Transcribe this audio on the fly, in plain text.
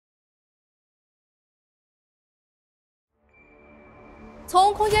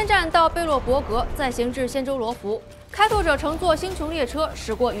从空间站到贝洛伯格，再行至仙州罗浮，开拓者乘坐星穹列车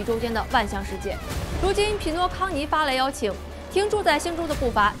驶过宇宙间的万象世界。如今，匹诺康尼发来邀请，停驻在星州的步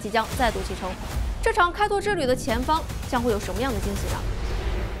伐即将再度启程。这场开拓之旅的前方将会有什么样的惊喜呢？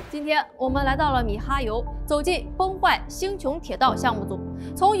今天我们来到了miHoYo，走进崩坏星穹铁道项目组，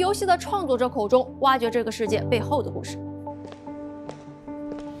从游戏的创作者口中挖掘这个世界背后的故事。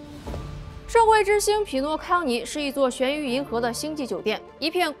社会之星匹诺康尼是一座悬于银河的星际酒店，一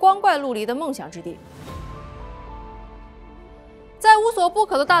片光怪陆离的梦想之地。在无所不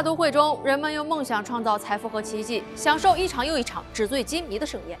可的大都会中，人们用梦想创造财富和奇迹，享受一场又一场纸醉金迷的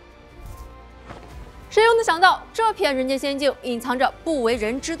盛宴。谁又能想到，这片人间仙境隐藏着不为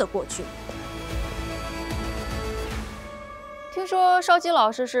人知的过去？听说烧鸡老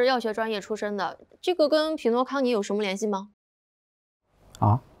师是药学专业出身的，这个跟匹诺康尼有什么联系吗？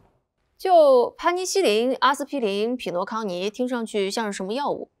啊？就盘尼西林、阿司匹林、匹诺康尼，听上去像是什么药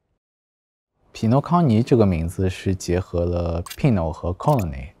物？匹诺康尼这个名字是结合了 Pinot 和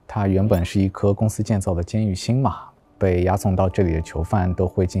Colony， 它原本是一颗公司建造的监狱星嘛，被押送到这里的囚犯都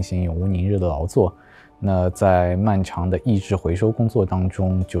会进行永无宁日的劳作。那在漫长的意志回收工作当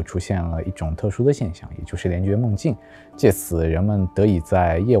中，就出现了一种特殊的现象，也就是联觉梦境。借此，人们得以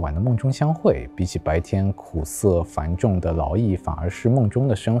在夜晚的梦中相会。比起白天苦涩繁重的劳役，反而是梦中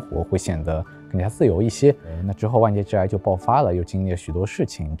的生活会显得更加自由一些。那之后，万劫之癌就爆发了，又经历了许多事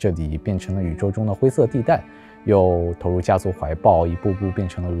情，这里变成了宇宙中的灰色地带，又投入家族怀抱，一步步变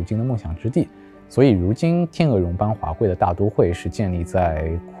成了如今的梦想之地。所以，如今天鹅绒般华贵的大都会是建立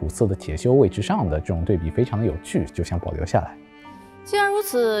在苦涩的铁锈位之上的，这种对比非常的有趣，就想保留下来。既然如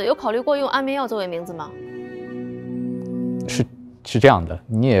此，有考虑过用安眠药作为名字吗？是这样的，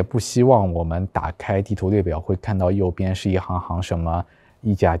你也不希望我们打开地图列表会看到右边是一行行什么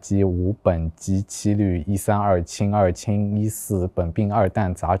1甲基5苯基7氯132氢2氢14苯并2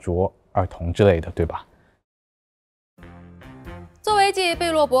氮杂浊2酮之类的，对吧？作为继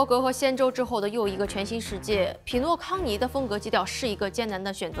贝洛伯格和仙州之后的又一个全新世界，匹诺康尼的风格基调是一个艰难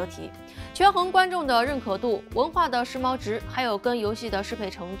的选择题，权衡观众的认可度、文化的时髦值，还有跟游戏的适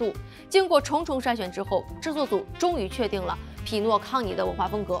配程度。经过重重筛选之后，制作组终于确定了匹诺康尼的文化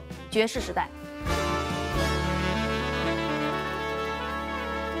风格——爵士时代。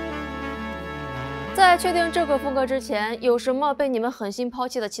在确定这个风格之前，有什么被你们狠心抛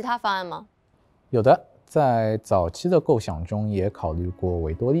弃的其他方案吗？有的。在早期的构想中，也考虑过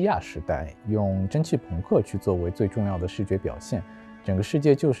维多利亚时代，用蒸汽朋克去作为最重要的视觉表现。整个世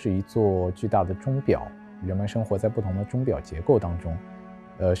界就是一座巨大的钟表，人们生活在不同的钟表结构当中。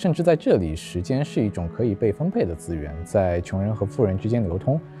甚至在这里，时间是一种可以被分配的资源，在穷人和富人之间流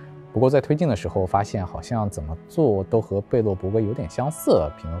通。不过在推进的时候，发现好像怎么做都和贝洛伯格有点相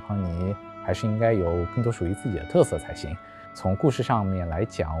似，匹诺康尼还是应该有更多属于自己的特色才行。从故事上面来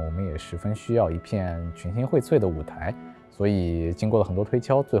讲，我们也十分需要一片群星荟萃的舞台，所以经过了很多推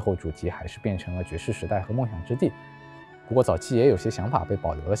敲，最后主题还是变成了爵士时代和梦想之地。不过早期也有些想法被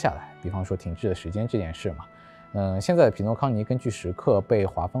保留了下来，比方说停滞的时间这件事嘛。现在的匹诺康尼根据时刻被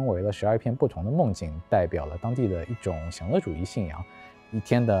划分为了12片不同的梦境，代表了当地的一种享乐主义信仰。一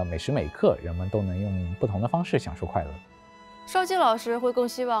天的每时每刻，人们都能用不同的方式享受快乐。烧鸡老师会更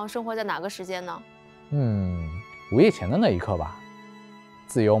希望生活在哪个时间呢？午夜前的那一刻吧，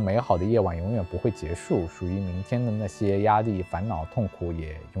自由美好的夜晚永远不会结束，属于明天的那些压力、烦恼、痛苦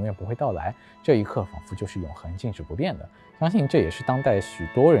也永远不会到来。这一刻仿佛就是永恒、静止不变的。相信这也是当代许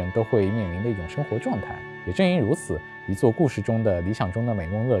多人都会面临的一种生活状态。也正因如此，一座故事中的理想中的美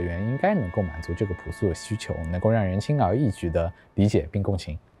梦乐园应该能够满足这个朴素的需求，能够让人轻而易举地理解并共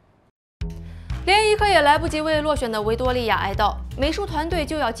情。连一刻也来不及为落选的维多利亚哀悼，美术团队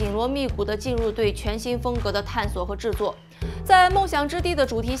就要紧锣密鼓地进入对全新风格的探索和制作。在梦想之地的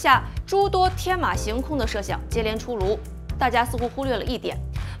主题下，诸多天马行空的设想接连出炉。大家似乎忽略了一点：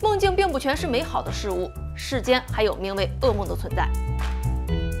梦境并不全是美好的事物，世间还有名为噩梦的存在。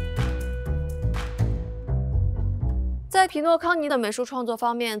在匹诺康尼的美术创作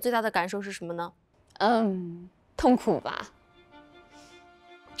方面，最大的感受是什么呢？痛苦吧。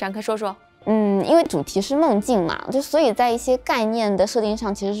展开说说。因为主题是梦境嘛，所以在一些概念的设定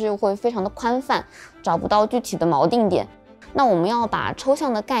上，其实是会非常的宽泛，找不到具体的锚定点。那我们要把抽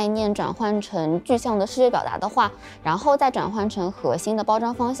象的概念转换成具象的视觉表达的话，然后再转换成核心的包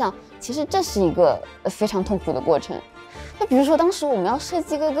装方向，其实这是一个非常痛苦的过程。就比如说，当时我们要设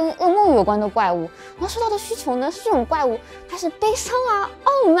计一个跟噩梦有关的怪物，然后收到的需求呢是这种怪物它是悲伤啊、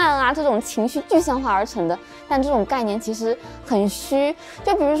傲慢啊这种情绪具象化而成的，但这种概念其实很虚。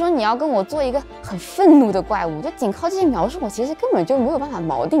就比如说你要跟我做一个很愤怒的怪物，就仅靠这些描述，我其实根本就没有办法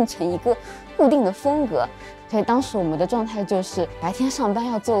锚定成一个固定的风格。所以当时我们的状态就是白天上班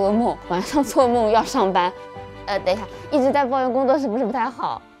要做噩梦，晚上做梦要上班。等一下，一直在抱怨工作是不是不太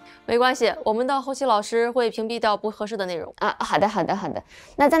好？没关系，我们的后期老师会屏蔽掉不合适的内容啊。好的。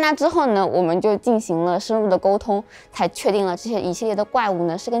那在那之后呢，我们就进行了深入的沟通，才确定了这些一系列的怪物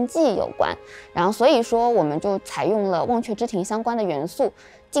呢是跟记忆有关。然后所以说，我们就采用了忘却之庭相关的元素，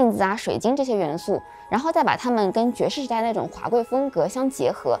镜子啊、水晶这些元素，然后再把它们跟爵士时代那种华贵风格相结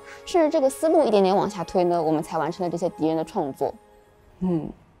合，顺着这个思路一点点往下推呢，我们才完成了这些敌人的创作。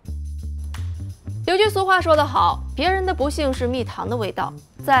有句俗话说得好，别人的不幸是蜜糖的味道。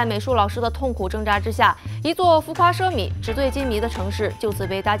在美术老师的痛苦挣扎之下，一座浮夸奢靡、纸醉金迷的城市就此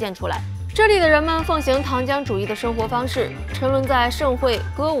被搭建出来。这里的人们奉行糖浆主义的生活方式，沉沦在盛会、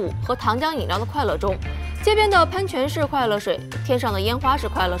歌舞和糖浆饮料的快乐中。街边的喷泉是快乐水，天上的烟花是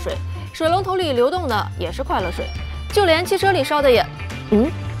快乐水，水龙头里流动的也是快乐水，就连汽车里烧的也……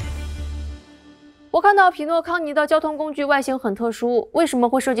我看到匹诺康尼的交通工具外形很特殊，为什么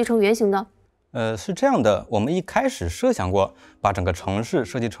会设计成圆形呢？是这样的，我们一开始设想过把整个城市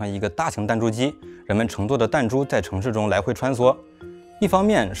设计成一个大型弹珠机，人们乘坐的弹珠在城市中来回穿梭。一方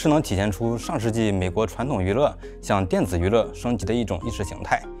面是能体现出上世纪美国传统娱乐向电子娱乐升级的一种意识形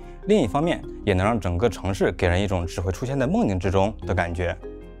态，另一方面也能让整个城市给人一种只会出现在梦境之中的感觉。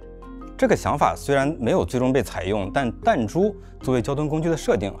这个想法虽然没有最终被采用，但弹珠作为交通工具的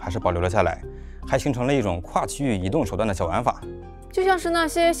设定还是保留了下来，还形成了一种跨区域移动手段的小玩法。就像是那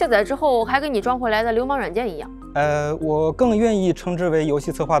些下载之后还给你装回来的流氓软件一样。我更愿意称之为游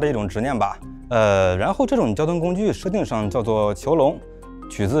戏策划的一种执念吧。然后这种交通工具设定上叫做囚笼，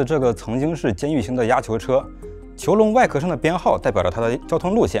取自这个曾经是监狱型的压囚车。囚笼外壳上的编号代表着它的交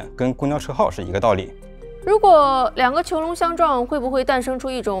通路线，跟公交车号是一个道理。如果两个囚笼相撞，会不会诞生出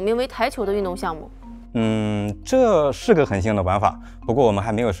一种名为台球的运动项目？这是个很新的玩法，不过我们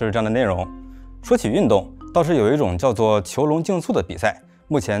还没有设置这样的内容。说起运动，倒是有一种叫做囚笼竞速的比赛，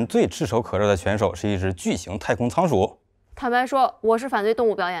目前最炙手可热的选手是一只巨型太空仓鼠。坦白说，我是反对动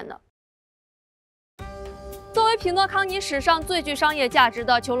物表演的。作为匹诺康尼史上最具商业价值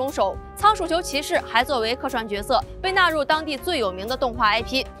的囚笼手，仓鼠球骑士还作为客串角色被纳入当地最有名的动画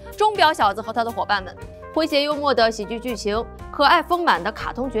IP《钟表小子和他的伙伴们》。诙谐幽默的喜剧剧情，可爱丰满的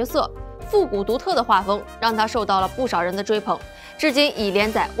卡通角色，复古独特的画风，让他受到了不少人的追捧，至今已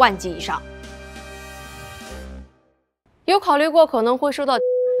连载1万集以上。有考虑过可能会收到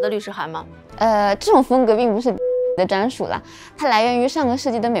的律师函吗？这种风格并不是的专属啦，它来源于上个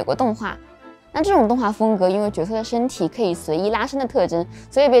世纪的美国动画。那这种动画风格因为角色的身体可以随意拉伸的特征，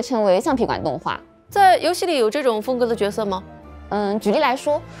所以被称为橡皮管动画。在游戏里有这种风格的角色吗？举例来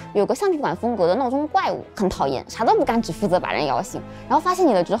说，有个橡皮管风格的闹钟怪物，很讨厌，啥都不干，只负责把人摇醒，然后发现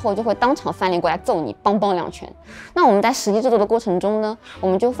你了之后，就会当场翻脸过来揍你，梆2拳。那我们在实际制作的过程中呢，我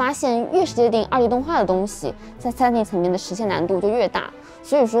们就发现越是接近2D 动画的东西，在3D 层面的实现难度就越大。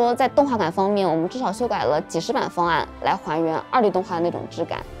所以说，在动画感方面，我们至少修改了几十版方案来还原2D 动画的那种质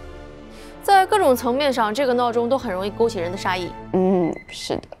感。在各种层面上，这个闹钟都很容易勾起人的杀意。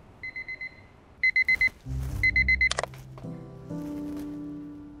是的。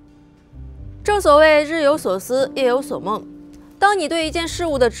正所谓日有所思，夜有所梦。当你对一件事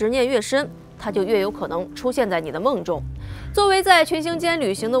物的执念越深，它就越有可能出现在你的梦中。作为在群星间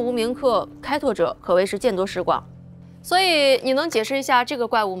旅行的无名客，开拓者可谓是见多识广。所以你能解释一下这个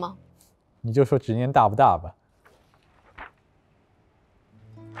怪物吗？你就说执念大不大吧。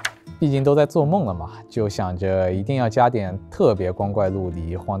毕竟都在做梦了嘛，就想着一定要加点特别光怪陆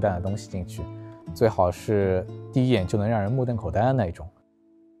离、荒诞的东西进去，最好是第一眼就能让人目瞪口呆的那种。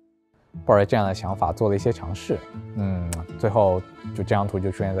抱着这样的想法做了一些尝试，最后就这张图就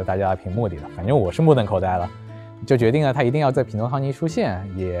出现在大家的屏幕里了。反正我是目瞪口呆了，就决定了它一定要在匹诺康尼出现，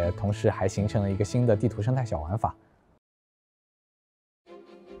也同时还形成了一个新的地图生态小玩法。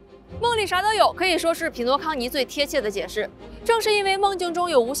梦里啥都有，可以说是匹诺康尼最贴切的解释。正是因为梦境中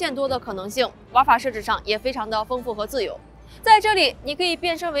有无限多的可能性，玩法设置上也非常的丰富和自由。在这里，你可以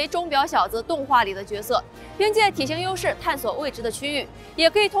变身为钟表小子动画里的角色，凭借体型优势探索未知的区域，也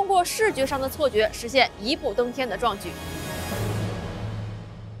可以通过视觉上的错觉实现一步登天的壮举。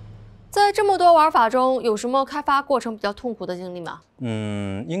在这么多玩法中，有什么开发过程比较痛苦的经历吗？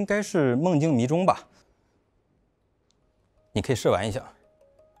应该是梦境迷踪吧。你可以试玩一下。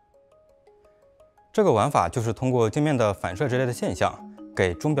这个玩法就是通过镜面的反射之类的现象，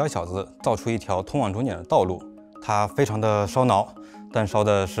给钟表小子造出一条通往终点的道路。它非常的烧脑，但烧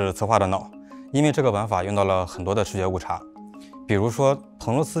的是策划的脑，因为这个玩法用到了很多的视觉误差，比如说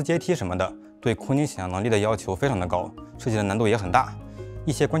彭罗斯阶梯什么的，对空间想象能力的要求非常的高，设计的难度也很大。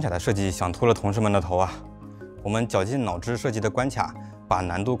一些关卡的设计想秃了同事们的头啊！我们绞尽脑汁设计的关卡，把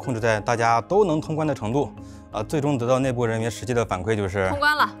难度控制在大家都能通关的程度，最终得到内部人员实际的反馈就是通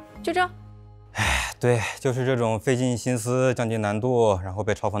关了，就这。唉，对，就是这种费尽心思降低难度，然后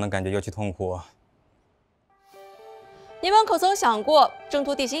被嘲讽的感觉尤其痛苦。你们可曾想过挣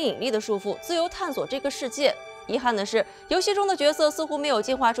脱地心引力的束缚，自由探索这个世界？遗憾的是，游戏中的角色似乎没有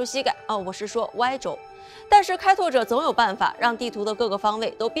进化出膝盖我是说 Y 轴。但是开拓者总有办法让地图的各个方位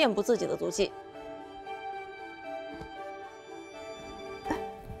都遍布自己的足迹。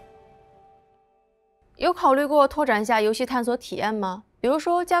有考虑过拓展一下游戏探索体验吗？比如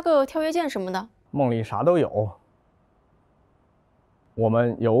说加个跳跃键什么的。梦里啥都有。我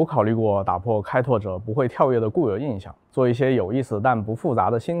们有考虑过打破开拓者不会跳跃的固有印象，做一些有意思但不复杂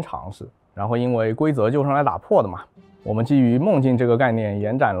的新尝试。然后因为规则就是用来打破的嘛，我们基于梦境这个概念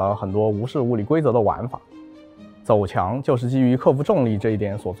延展了很多无视物理规则的玩法。走墙就是基于克服重力这一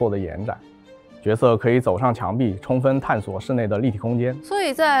点所做的延展，角色可以走上墙壁，充分探索室内的立体空间。所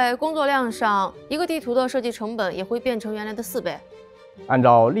以在工作量上，一个地图的设计成本也会变成原来的4倍。按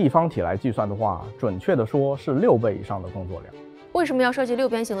照立方体来计算的话，准确的说是6倍以上的工作量。为什么要设计6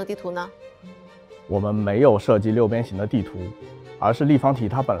边形的地图呢？我们没有设计6边形的地图，而是立方体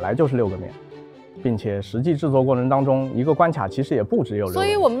它本来就是6个面，并且实际制作过程当中，一个关卡其实也不只有6个面。所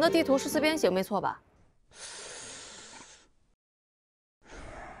以我们的地图是4边形，没错吧？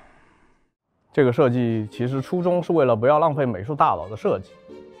这个设计其实初衷是为了不要浪费美术大佬的设计，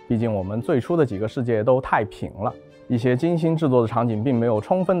毕竟我们最初的几个世界都太平了，一些精心制作的场景并没有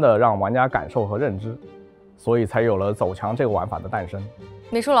充分的让玩家感受和认知，所以才有了走墙这个玩法的诞生。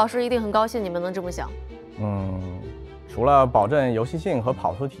美术老师一定很高兴你们能这么想。除了保证游戏性和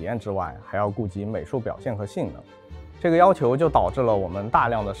跑图体验之外，还要顾及美术表现和性能。这个要求就导致了我们大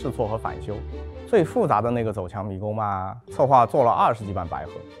量的试错和返修。最复杂的那个走墙迷宫嘛，策划做了20几版白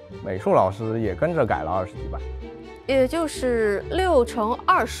盒，美术老师也跟着改了20几版，也就是6乘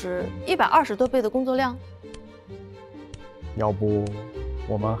20，120多倍的工作量。要不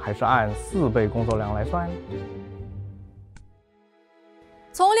我们还是按4倍工作量来算。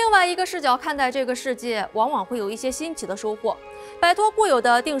从另外一个视角看待这个世界，往往会有一些新奇的收获。摆脱固有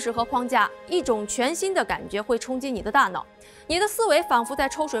的定式和框架，一种全新的感觉会冲击你的大脑，你的思维仿佛在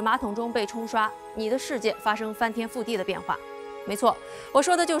抽水马桶中被冲刷，你的世界发生翻天覆地的变化。没错，我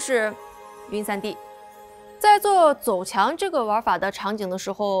说的就是晕3D。在做走墙这个玩法的场景的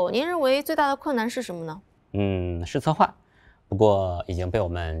时候，您认为最大的困难是什么呢？是策划，不过已经被我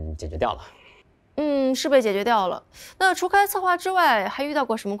们解决掉了。是被解决掉了。那除开策划之外，还遇到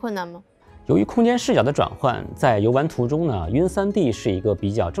过什么困难吗？由于空间视角的转换，在游玩途中呢，晕3D是一个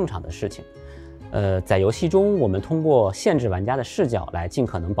比较正常的事情。在游戏中，我们通过限制玩家的视角来尽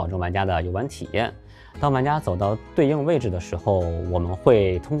可能保证玩家的游玩体验。当玩家走到对应位置的时候，我们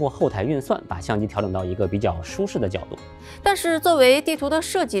会通过后台运算，把相机调整到一个比较舒适的角度。但是作为地图的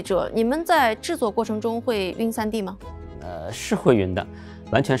设计者，你们在制作过程中会晕3D吗？是会晕的。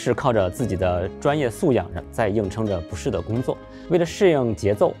完全是靠着自己的专业素养在硬撑着不适的工作。为了适应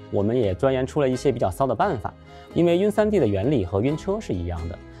节奏，我们也钻研出了一些比较骚的办法。因为晕3D 的原理和晕车是一样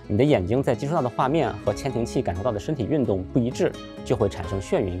的，你的眼睛在接收到的画面和潜艇器感受到的身体运动不一致，就会产生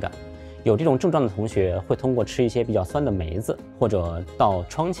眩晕感。有这种症状的同学会通过吃一些比较酸的梅子，或者到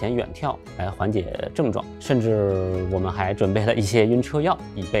窗前远眺来缓解症状。甚至我们还准备了一些晕车药，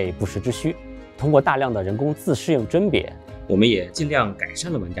以备不时之需。通过大量的人工自适应甄别，我们也尽量改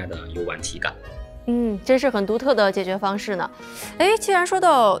善了玩家的游玩体感。真是很独特的解决方式呢。既然说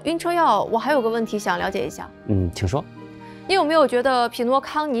到晕车药，我还有个问题想了解一下。请说。你有没有觉得匹诺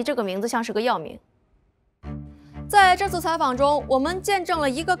康尼这个名字像是个药名？在这次采访中，我们见证了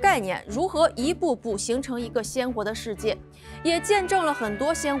一个概念如何一步步形成一个鲜活的世界，也见证了很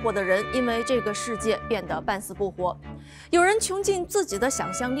多鲜活的人因为这个世界变得半死不活。有人穷尽自己的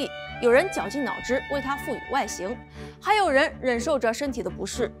想象力，有人绞尽脑汁为它赋予外形，还有人忍受着身体的不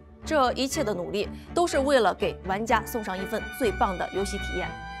适。这一切的努力都是为了给玩家送上一份最棒的游戏体验。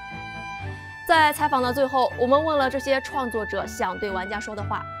在采访的最后，我们问了这些创作者想对玩家说的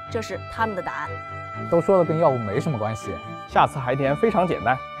话，这是他们的答案。都说了跟药物没什么关系。下次海田非常简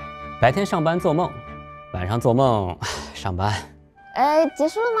单，白天上班做梦，晚上做梦上班。结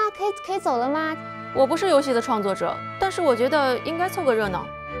束了吗？可以走了吗？我不是游戏的创作者，但是我觉得应该凑个热闹。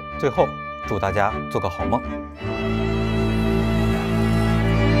最后，祝大家做个好梦。